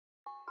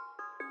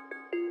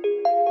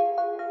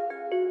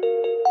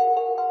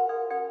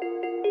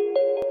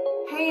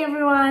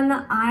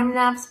everyone, I'm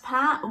Nabz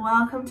Pat.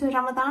 Welcome to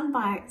Ramadan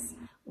Bites,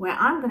 where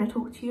I'm going to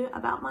talk to you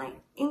about my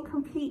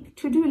incomplete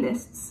to-do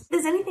lists. If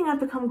there's anything I've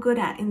become good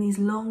at in these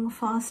long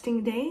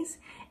fasting days,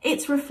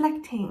 it's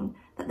reflecting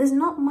that there's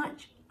not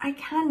much I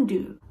can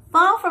do.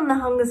 Far from the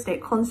hunger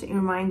state constantly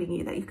reminding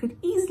you that you could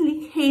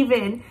easily cave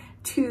in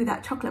to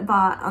that chocolate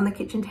bar on the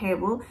kitchen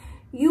table,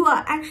 you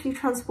are actually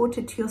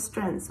transported to your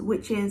strengths,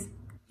 which is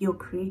your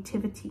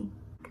creativity.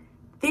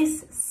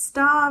 This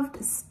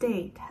starved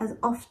state has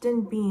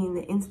often been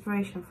the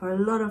inspiration for a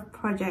lot of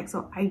projects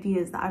or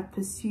ideas that I've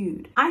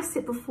pursued. I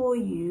sit before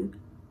you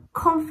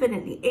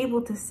confidently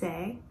able to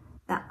say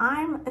that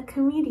I'm a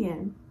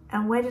comedian.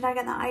 And where did I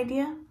get that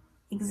idea?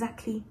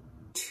 Exactly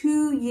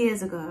 2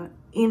 years ago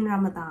in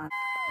Ramadan.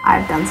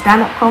 I've done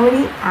stand-up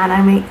comedy and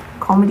I make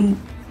comedy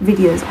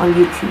videos on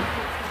YouTube.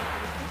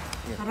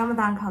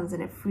 Ramadan comes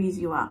and it frees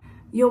you up.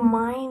 Your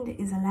mind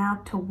is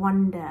allowed to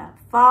wander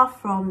far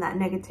from that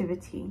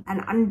negativity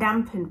and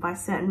undampened by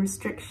certain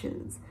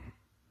restrictions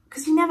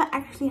because you never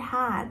actually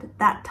had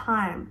that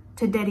time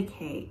to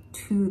dedicate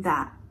to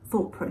that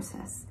thought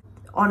process.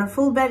 On a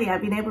full belly,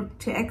 I've been able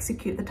to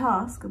execute the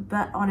task,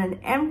 but on an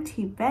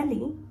empty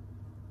belly,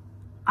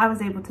 I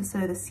was able to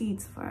sow the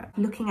seeds for it.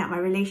 Looking at my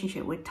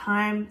relationship with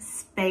time,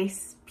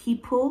 space,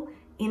 people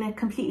in a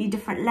completely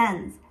different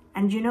lens.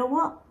 And you know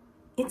what?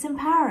 It's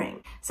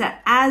empowering. So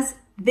as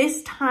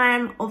this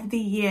time of the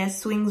year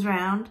swings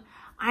round,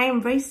 I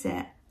embrace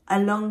it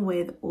along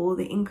with all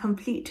the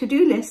incomplete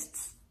to-do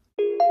lists